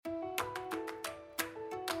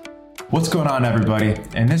What's going on, everybody?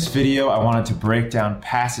 In this video, I wanted to break down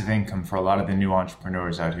passive income for a lot of the new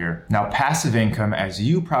entrepreneurs out here. Now, passive income, as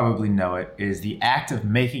you probably know it, is the act of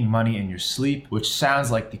making money in your sleep, which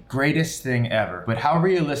sounds like the greatest thing ever. But how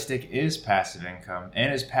realistic is passive income?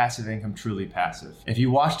 And is passive income truly passive? If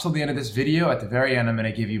you watch till the end of this video, at the very end, I'm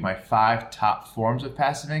going to give you my 5 top forms of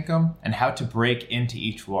passive income and how to break into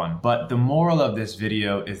each one. But the moral of this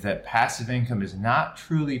video is that passive income is not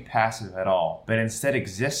truly passive at all, but instead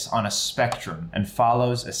exists on a spectrum and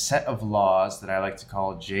follows a set of laws that I like to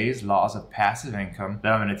call Jay's laws of passive income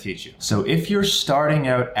that I'm going to teach you. So if you're starting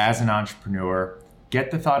out as an entrepreneur, get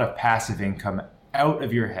the thought of passive income out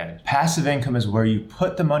of your head. Passive income is where you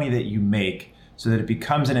put the money that you make so that it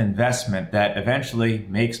becomes an investment that eventually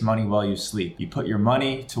makes money while you sleep. You put your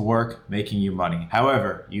money to work making you money.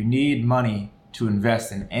 However, you need money to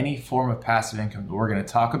invest in any form of passive income that we're going to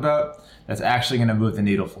talk about that's actually going to move the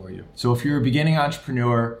needle for you. So if you're a beginning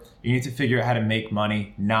entrepreneur, you need to figure out how to make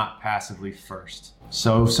money not passively first.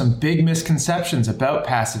 So some big misconceptions about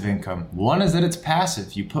passive income. One is that it's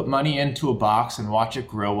passive. You put money into a box and watch it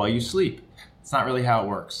grow while you sleep. It's not really how it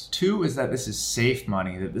works. 2 is that this is safe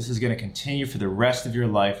money, that this is going to continue for the rest of your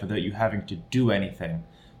life without you having to do anything.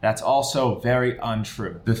 That's also very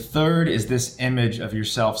untrue. The 3rd is this image of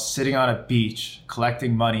yourself sitting on a beach,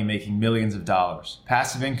 collecting money, making millions of dollars.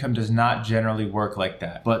 Passive income does not generally work like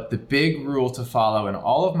that. But the big rule to follow in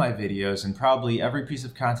all of my videos and probably every piece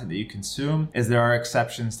of content that you consume is there are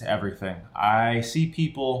exceptions to everything. I see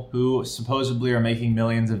people who supposedly are making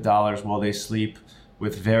millions of dollars while they sleep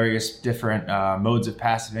with various different modes of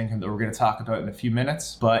passive income that we're going to talk about in a few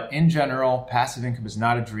minutes. But in general, passive income is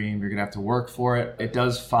not a dream. You're going to have to work for it. It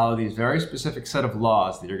does follow these very specific set of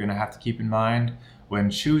laws that you're going to have to keep in mind when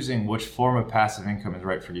choosing which form of passive income is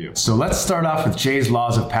right for you. So let's start off with Jay's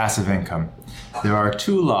laws of passive income. There are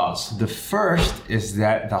 2 laws. The first is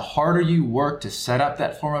that the harder you work to set up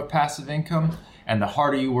that form of passive income and the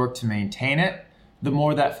harder you work to maintain it, the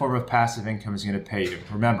more that form of passive income is going to pay you.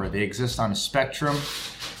 Remember, they exist on a spectrum.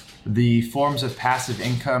 The forms of passive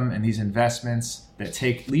income and these investments that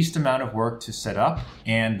take least amount of work to set up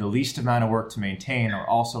and the least amount of work to maintain are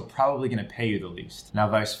also probably going to pay you the least. Now,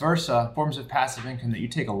 vice versa, forms of passive income that you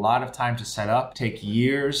take a lot of time to set up, take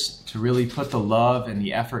years to really put the love and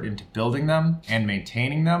the effort into building them and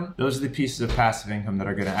maintaining them, those are the pieces of passive income that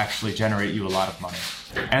are going to actually generate you a lot of money.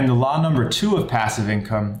 And the law number 2 of passive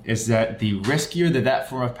income is that the riskier that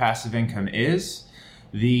form of passive income is,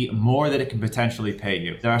 the more that it can potentially pay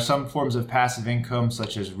you. There are some forms of passive income,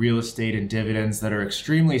 such as real estate and dividends, that are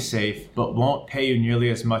extremely safe, but won't pay you nearly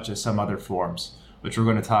as much as some other forms, which we're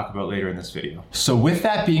going to talk about later in this video. So with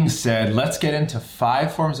that being said, let's get into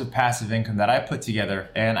 5 forms of passive income that I put together,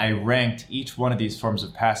 and I ranked each one of these forms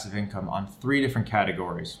of passive income on 3 different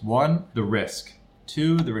categories. 1, the risk.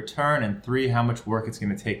 2, the return, and 3, how much work it's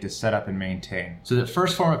going to take to set up and maintain. So the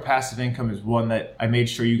first form of passive income is one that I made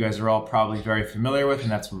sure you guys are all probably very familiar with, and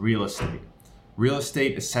that's real estate. Real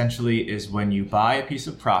estate essentially is when you buy a piece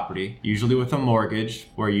of property, usually with a mortgage,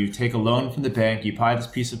 where you take a loan from the bank, you buy this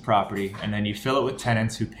piece of property, and then you fill it with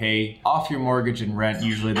tenants who pay off your mortgage and rent.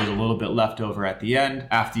 Usually there's a little bit left over at the end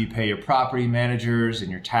after you pay your property managers and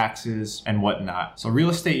your taxes and whatnot. So real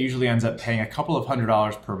estate usually ends up paying a couple of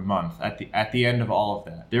 $100s per month at the end of all of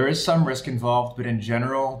that. There is some risk involved, but in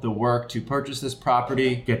general, the work to purchase this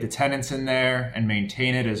property, get the tenants in there, and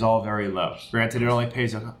maintain it is all very low. Granted, it only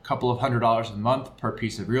pays a couple of $100s a month per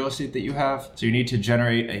piece of real estate that you have. So you need to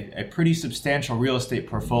generate a pretty substantial real estate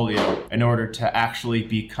portfolio in order to actually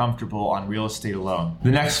be comfortable on real estate alone.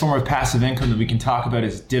 The next form of passive income that we can talk about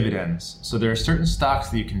is dividends. So there are certain stocks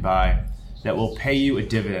that you can buy that will pay you a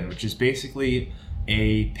dividend, which is basically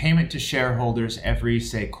a payment to shareholders every,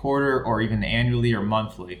 say, quarter or even annually or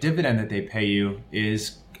monthly. Dividend that they pay you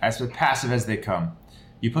is as passive as they come.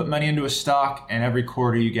 You put money into a stock and every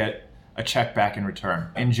quarter you get a check back in return.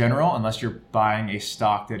 In general, unless you're buying a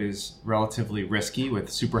stock that is relatively risky with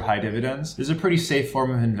super high dividends, this is a pretty safe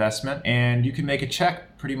form of investment, and you can make a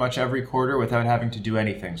check pretty much every quarter without having to do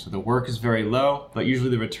anything. So the work is very low, but usually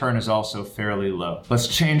the return is also fairly low. Let's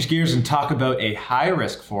change gears and talk about a high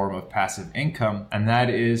risk form of passive income, and that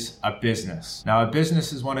is a business. Now, a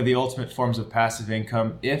business is one of the ultimate forms of passive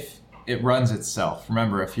income if it runs itself.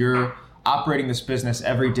 Remember, if you're operating this business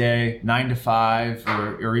every day, 9 to 5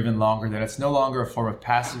 or even longer, then it's no longer a form of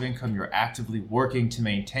passive income. You're actively working to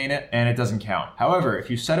maintain it and it doesn't count. However,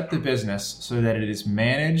 if you set up the business so that it is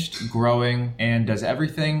managed, growing, and does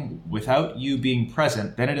everything without you being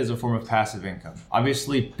present, then it is a form of passive income.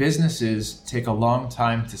 Obviously, businesses take a long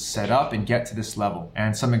time to set up and get to this level.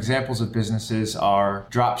 And some examples of businesses are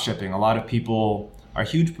drop shipping. A lot of people are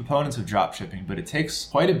huge proponents of dropshipping, but it takes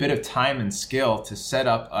quite a bit of time and skill to set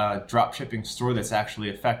up a dropshipping store that's actually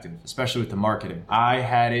effective, especially with the marketing. I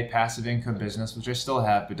had a passive income business, which I still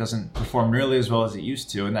have, but doesn't perform nearly as well as it used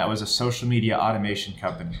to, and that was a social media automation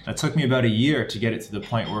company. It took me about a year to get it to the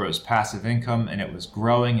point where it was passive income and it was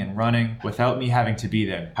growing and running without me having to be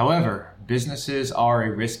there. However, businesses are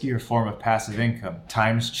a riskier form of passive income.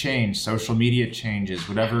 Times change, social media changes,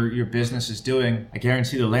 whatever your business is doing, I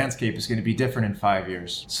guarantee the landscape is going to be different in 5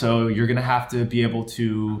 years. So you're going to have to be able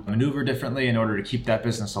to maneuver differently in order to keep that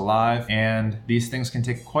business alive. And these things can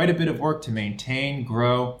take quite a bit of work to maintain,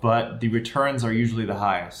 grow, but the returns are usually the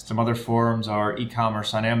highest. Some other forms are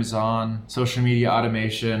e-commerce on Amazon, social media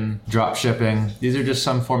automation, drop shipping. These are just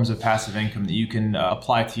some forms of passive income that you can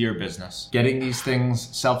apply to your business. Getting these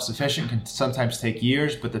things self-sufficient can sometimes take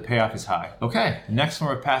years, but the payoff is high. Okay, the next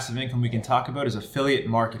form of passive income we can talk about is affiliate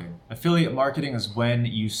marketing. Affiliate marketing is when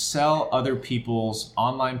you sell other people's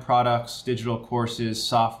online products, digital courses,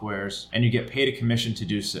 softwares, and you get paid a commission to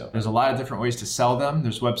do so. There's a lot of different ways to sell them.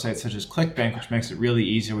 There's websites such as ClickBank, which makes it really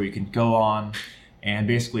easy, where you can go on and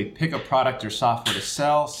basically pick a product or software to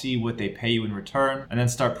sell, see what they pay you in return, and then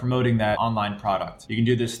start promoting that online product. You can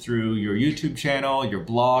do this through your YouTube channel, your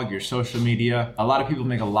blog, your social media. A lot of people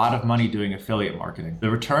make a lot of money doing affiliate marketing.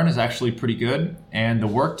 The return is actually pretty good, and the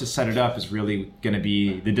work to set it up is really going to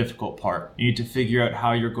be the difficult part. You need to figure out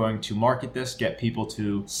how you're going to market this, get people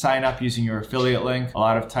to sign up using your affiliate link. A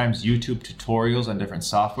lot of times YouTube tutorials on different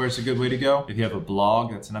software is a good way to go. If you have a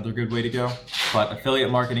blog, that's another good way to go. But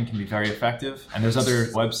affiliate marketing can be very effective, and there's other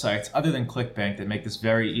websites other than ClickBank that make this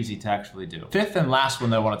very easy to actually do. Fifth and last one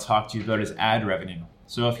that I want to talk to you about is ad revenue.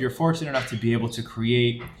 So if you're fortunate enough to be able to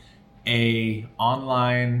create a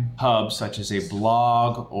online hub such as a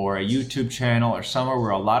blog or a YouTube channel or somewhere where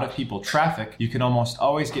a lot of people traffic, you can almost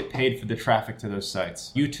always get paid for the traffic to those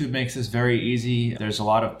sites. YouTube makes this very easy. There's a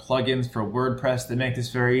lot of plugins for WordPress that make this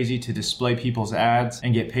very easy to display people's ads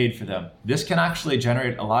and get paid for them. This can actually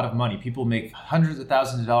generate a lot of money. People make hundreds of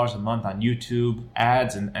thousands of dollars a month on YouTube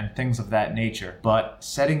ads and things of that nature. But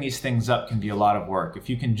setting these things up can be a lot of work. If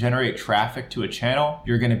you can generate traffic to a channel,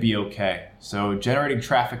 you're going to be okay. So generating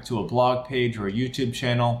traffic to a blog page or a YouTube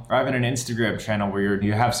channel, or even an Instagram channel where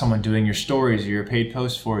you have someone doing your stories or your paid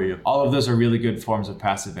posts for you, all of those are really good forms of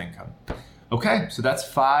passive income. Okay, so that's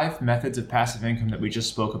 5 methods of passive income that we just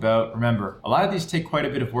spoke about. Remember, a lot of these take quite a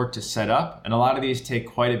bit of work to set up, and a lot of these take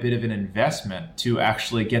quite a bit of an investment to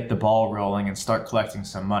actually get the ball rolling and start collecting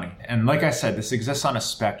some money. And like I said, this exists on a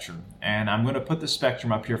spectrum, and I'm going to put the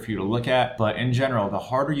spectrum up here for you to look at. But in general, the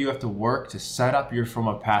harder you have to work to set up your form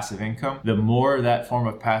of passive income, the more that form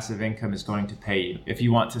of passive income is going to pay you. If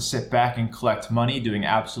you want to sit back and collect money doing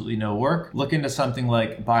absolutely no work, look into something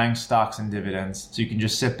like buying stocks and dividends, so you can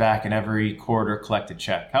just sit back and every quarter collect a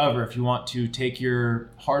check. However, if you want to take your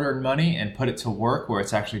hard-earned money and put it to work where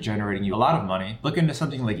it's actually generating you a lot of money, look into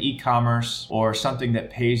something like e-commerce or something that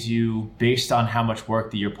pays you based on how much work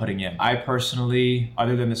that you're putting in. I personally,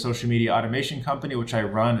 other than the social media automation company, which I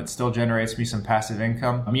run, it still generates me some passive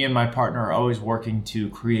income. Me and my partner are always working to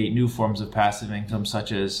create new forms of passive income,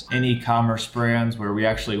 such as in e-commerce brands, where we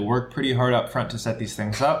actually work pretty hard up front to set these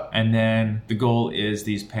things up. And then the goal is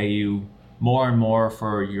these pay you more and more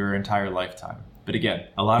for your entire lifetime. But again,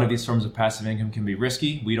 a lot of these forms of passive income can be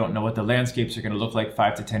risky. We don't know what the landscapes are going to look like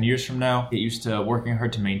 5 to 10 years from now. Get used to working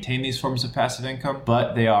hard to maintain these forms of passive income,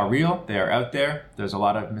 but they are real. They are out there. There's a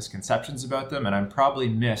lot of misconceptions about them, and I've probably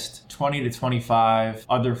missed 20 to 25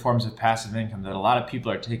 other forms of passive income that a lot of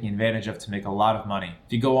people are taking advantage of to make a lot of money.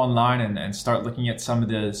 If you go online and start looking at some of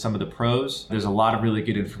the pros, there's a lot of really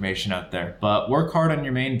good information out there. But work hard on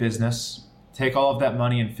your main business. Take all of that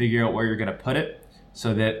money and figure out where you're going to put it,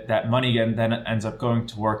 so that that money then ends up going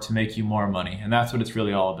to work to make you more money. And that's what it's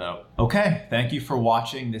really all about. Okay, thank you for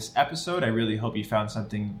watching this episode. I really hope you found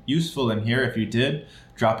something useful in here. If you did,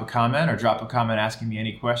 drop a comment asking me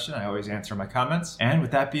any question. I always answer my comments. And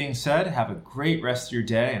with that being said, have a great rest of your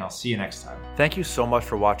day, and I'll see you next time. Thank you so much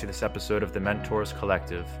for watching this episode of the Mentors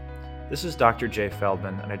Collective. This is Dr. Jay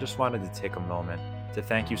Feldman, and I just wanted to take a moment to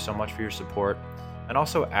thank you so much for your support, and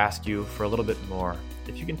also ask you for a little bit more.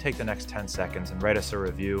 If you can take the next 10 seconds and write us a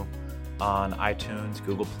review on iTunes,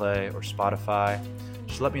 Google Play, or Spotify,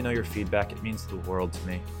 just let me know your feedback. It means the world to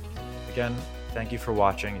me. Again, thank you for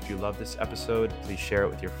watching. If you love this episode, please share it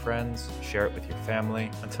with your friends, share it with your family.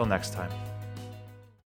 Until next time.